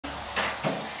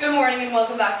Good morning and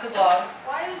welcome back to the vlog.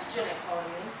 Why is Jenna calling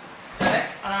me?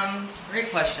 It's a great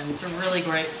question. It's a really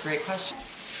great question.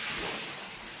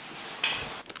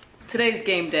 Today's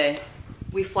game day.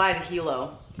 We fly to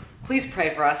Hilo. Please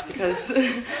pray for us because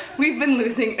we've been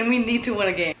losing and we need to win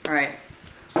a game. All right,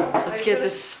 let's get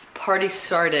this party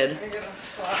started.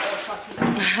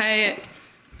 I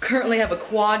currently have a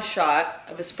quad shot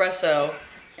of espresso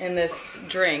in this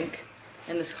drink,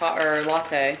 in this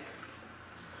latte.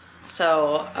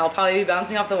 So I'll probably be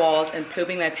bouncing off the walls and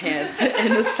pooping my pants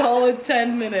in a solid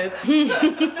 10 minutes.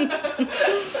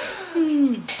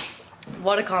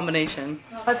 What a combination.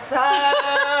 What's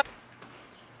up?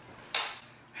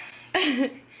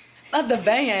 Not the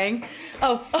bang.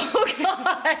 Oh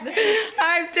God.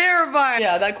 I'm terrified.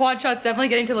 Yeah, that quad shot's definitely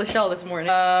getting to Lachelle this morning.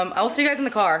 I will see you guys in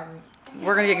the car.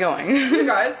 We're gonna get going. See you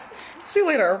guys. See you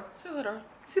later. See you later.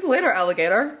 See you later,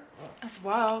 alligator.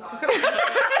 Wow.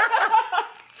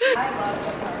 I love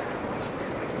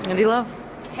Kevin. And do you love?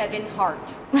 Kevin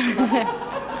Hart.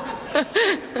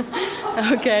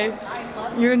 Okay.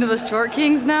 You're into the short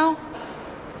kings now?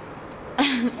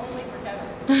 Only for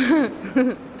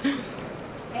Kevin.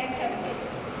 And Kevin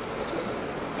Gates.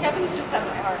 Kevin's just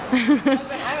having a heart.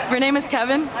 If your name is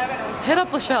Kevin, hit up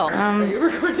Lachelle.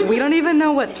 We don't even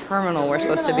know what terminal we're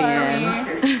supposed to be in.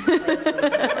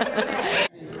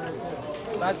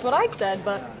 That's what I said,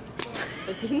 but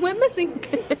the team went missing.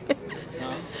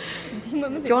 Do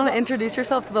you want to introduce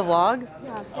yourself to the vlog?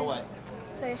 Yeah, Oh, what?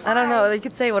 say hi. I don't know. You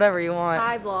could say whatever you want.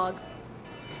 Hi, vlog.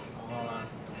 Hold on.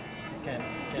 Can't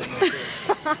make it.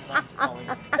 Mom's calling.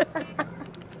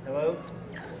 Hello?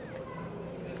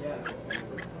 Yeah.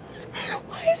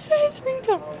 Why is that his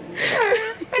ringtone?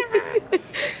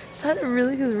 Is that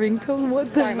really his ringtone? What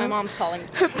the Sorry, my mom's calling.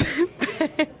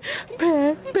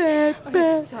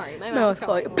 Sorry, my mom's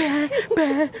calling.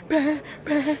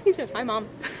 He said, hi, mom.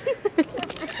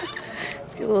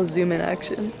 Let's get a little zoom in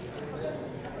action.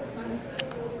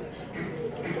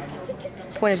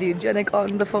 Point of view, Jennick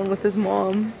on the phone with his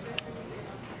mom.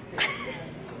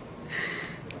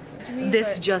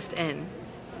 This just in.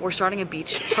 We're starting a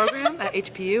beach program at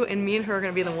HPU and me and her are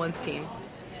gonna be the ones team.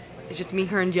 It's just me,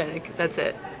 her, and Jennick. That's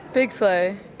it. Big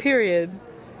sleigh. Period.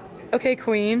 Okay,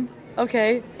 queen.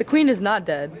 Okay. The queen is not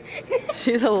dead.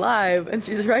 She's alive and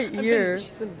she's right here.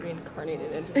 She's been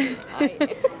reincarnated into me.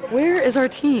 Where is our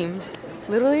team?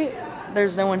 Literally,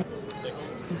 there's no one.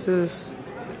 This is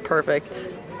perfect.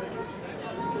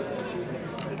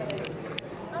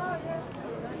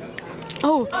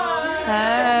 Oh!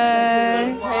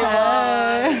 Hey!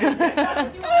 Hey!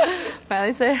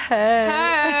 Finally say hey!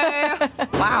 Hey!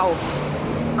 Wow.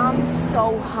 I'm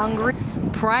so hungry.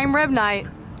 Prime rib night,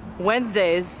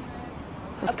 Wednesdays.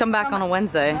 Let's come back on a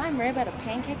Wednesday. I'm rib at a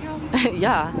pancake house?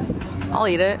 Yeah, I'll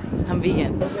eat it. I'm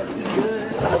vegan.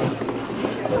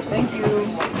 Thank you.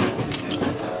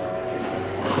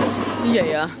 Yeah.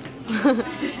 Yeah,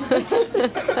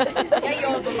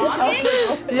 you're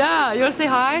vlogging? Yeah, you wanna say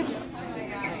hi?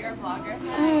 You're a vlogger.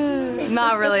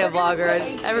 Not really a vlogger,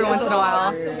 every once in a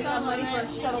while. I'm ready for a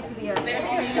shuttle to the airport.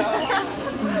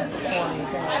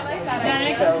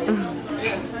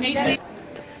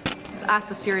 Let's ask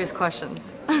the serious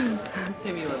questions.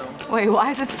 Give me a little. Wait,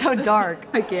 why is it so dark?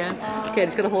 I can't. Okay,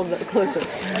 just gotta hold it closer.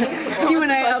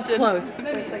 Q&A up close.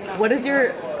 What is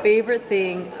your favorite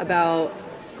thing about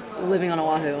living on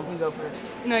Oahu? You go first.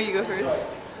 No, you go first.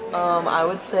 I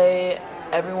would say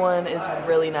everyone is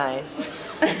really nice.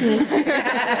 For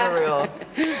real.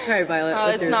 Alright, Violet. Oh,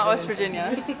 it's not West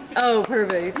Virginia. Oh,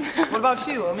 perfect. What about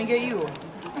you? Let me get you.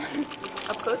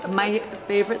 Up close. My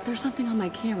favorite, there's something on my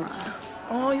camera.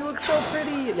 Oh, you look so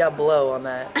pretty. Yeah, blow on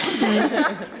that.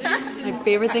 My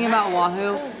favorite thing about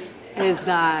Oahu is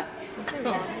that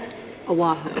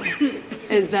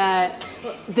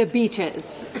the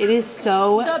beaches. It is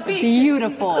so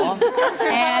beautiful,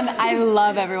 and I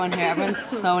love everyone here. Everyone's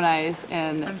so nice,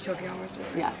 and I'm choking on myself.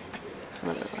 Yeah.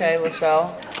 Literally. Okay,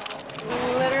 Lachelle.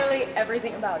 Literally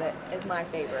everything about it is my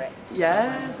favorite.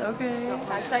 Yes, okay.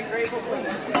 Hashtag grateful queen.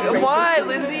 Why?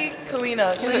 Lindsay,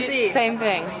 Kalina. Same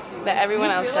thing that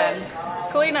everyone else said.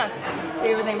 Kalina.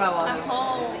 Favorite thing about Oahu? I'm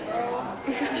home.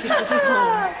 She's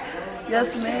home.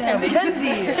 Yes, ma'am.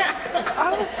 Kenzie.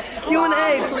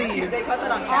 Q&A, please. I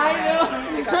know.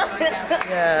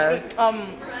 Yeah.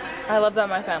 I love that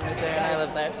my family's there and I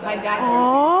live there. So. My dad. I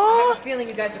have a feeling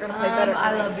you guys are gonna play better.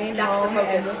 I love being home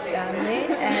and with family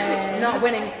and not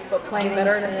winning, but playing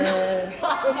better.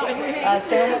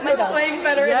 Staying with my dogs. Playing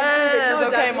better. Yes.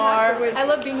 Okay, Mar. I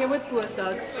love being here with Blue's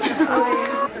dogs.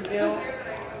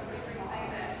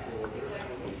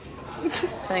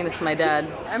 Saying this to my dad.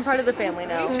 I'm part of the family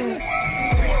now.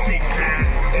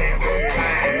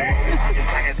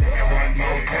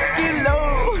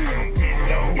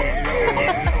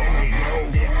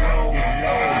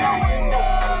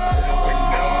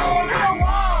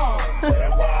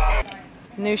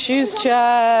 New shoes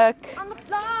check.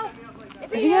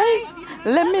 Let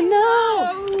me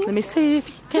know. Let me see if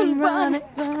you can run it.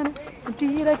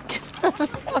 Indeed I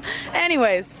can.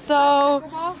 Anyways, so.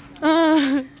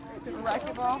 I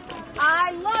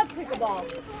love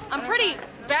pickleball. I'm pretty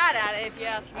bad at it, if you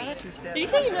ask me. Did you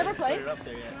say you never played? No,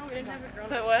 we didn't have a girl.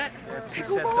 But what? She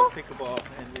sets up pickleball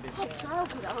and we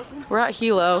didn't. We're at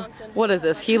Hilo. What is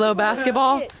this? Hilo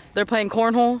basketball? They're playing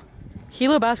cornhole.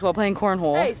 Hilo basketball playing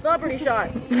cornhole. Hey, celebrity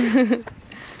shot.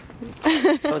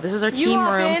 Oh, this is our team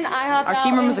room. Our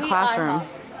team room is a classroom.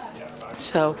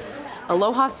 So,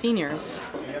 aloha seniors.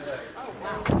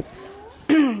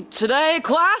 Today,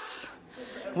 class,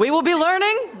 we will be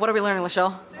learning. What are we learning,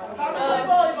 Lachelle?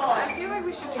 I feel like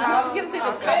we should try. I was gonna say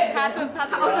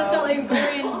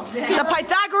The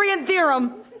Pythagorean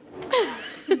theorem.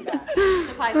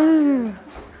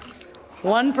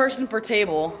 One person per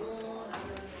table.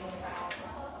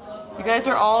 You guys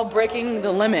are all breaking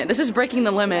the limit. This is breaking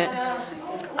the limit.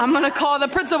 I'm gonna call the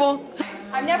principal.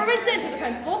 I've never been sent to the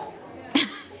principal.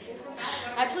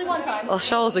 Actually, one time.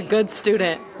 Lachelle is a good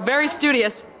student. Very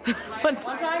studious. One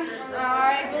time,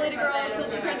 I bullied a girl until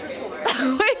she transferred schools.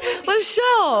 Wait,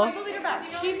 Lachelle. I bullied her back.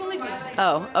 She bullied me.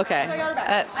 Oh, okay. So I got her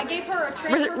back. I gave her a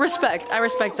transfer Respect. I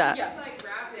respect that. Yeah.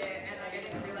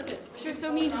 She was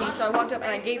so mean to me, so I walked up and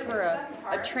I gave her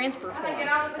a transfer form. And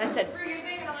I said,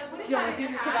 you don't want these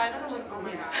to survive?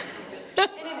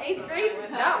 And in 8th grade,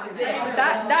 that was it.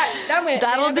 That went.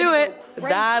 That'll do it.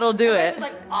 That'll do it. I was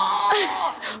like,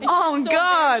 oh. Oh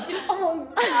God. Oh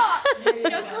God.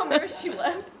 She was so embarrassed she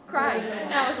left crying.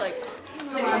 And I was like,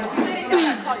 she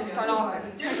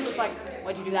was like,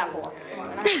 what'd you do that for?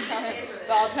 And I had to tell him.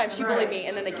 But all the time she bullied me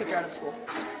and then they kicked her out of school.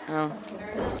 Oh.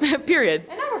 Period.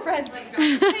 And now we're friends.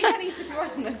 Hey, Denise, if you're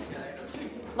watching this.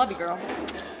 Love you, girl.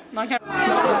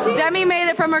 Demi made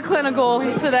it from her clinical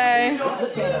today.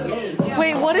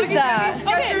 Wait, what is that?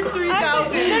 Skechers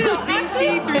 3000.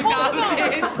 BC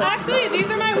 3000. Actually, these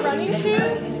are my running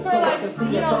shoes for like,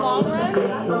 long runs.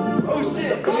 Oh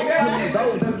shit. But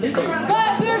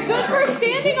they're good for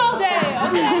standing all day,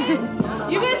 okay?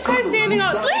 You guys try standing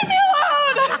all. Leave me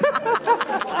alone!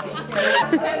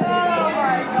 Oh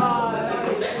my god.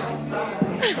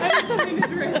 I need something to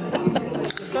drink.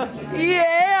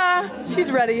 Yeah, she's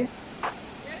ready.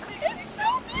 It's so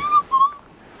beautiful.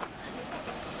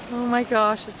 Oh my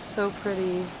gosh, it's so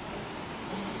pretty.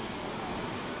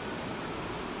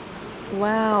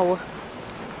 Wow.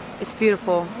 It's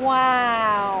beautiful.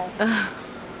 Wow.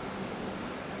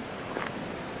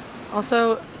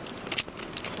 Also,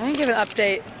 I didn't give an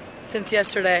update since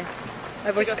yesterday.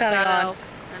 My voice is kind of gone.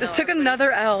 It took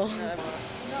another L.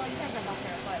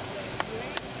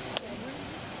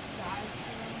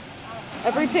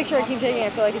 Every picture I keep taking,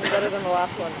 I feel like it's better than the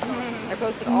last one. I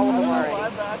posted all of them already.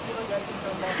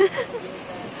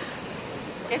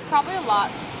 It's probably a lot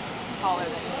taller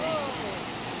than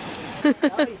you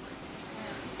think.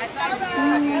 I thought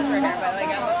about you guys were here, but like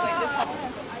I was like this whole.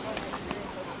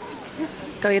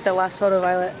 Gotta get that last photo,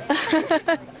 Violet.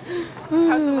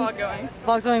 How's the vlog going?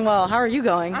 Vlog's going well. How are you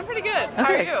going? I'm pretty good. How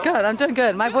Okay, are you? good. I'm doing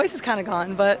good. My voice is kind of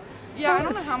gone, but Yeah, I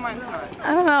don't know how mine's not.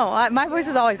 I don't know. My voice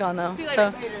is always gone though. See you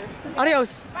later. So.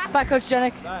 Adios. Bye, Coach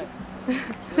Jenik.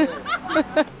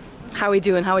 How we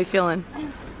doing? How we feeling?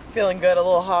 Feeling good, a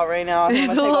little hot right now.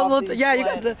 It's a little. Yeah, you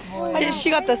got the. She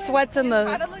got the sweats and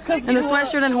the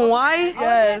sweatshirt in Hawaii.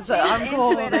 Yes, I'm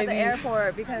cold, At the baby.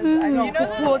 airport because I know Because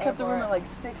Pool kept the room at like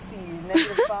 60,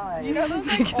 -5. You know those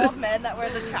like old men that wear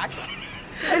the tracks?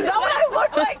 Is that what I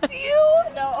look like to you?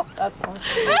 No. That's fine.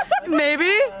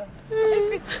 Maybe.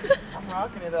 I'm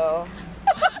rocking it though.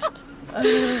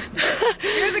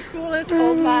 You're the coolest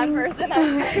old man person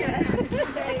I've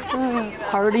met.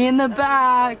 Party in the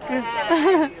back.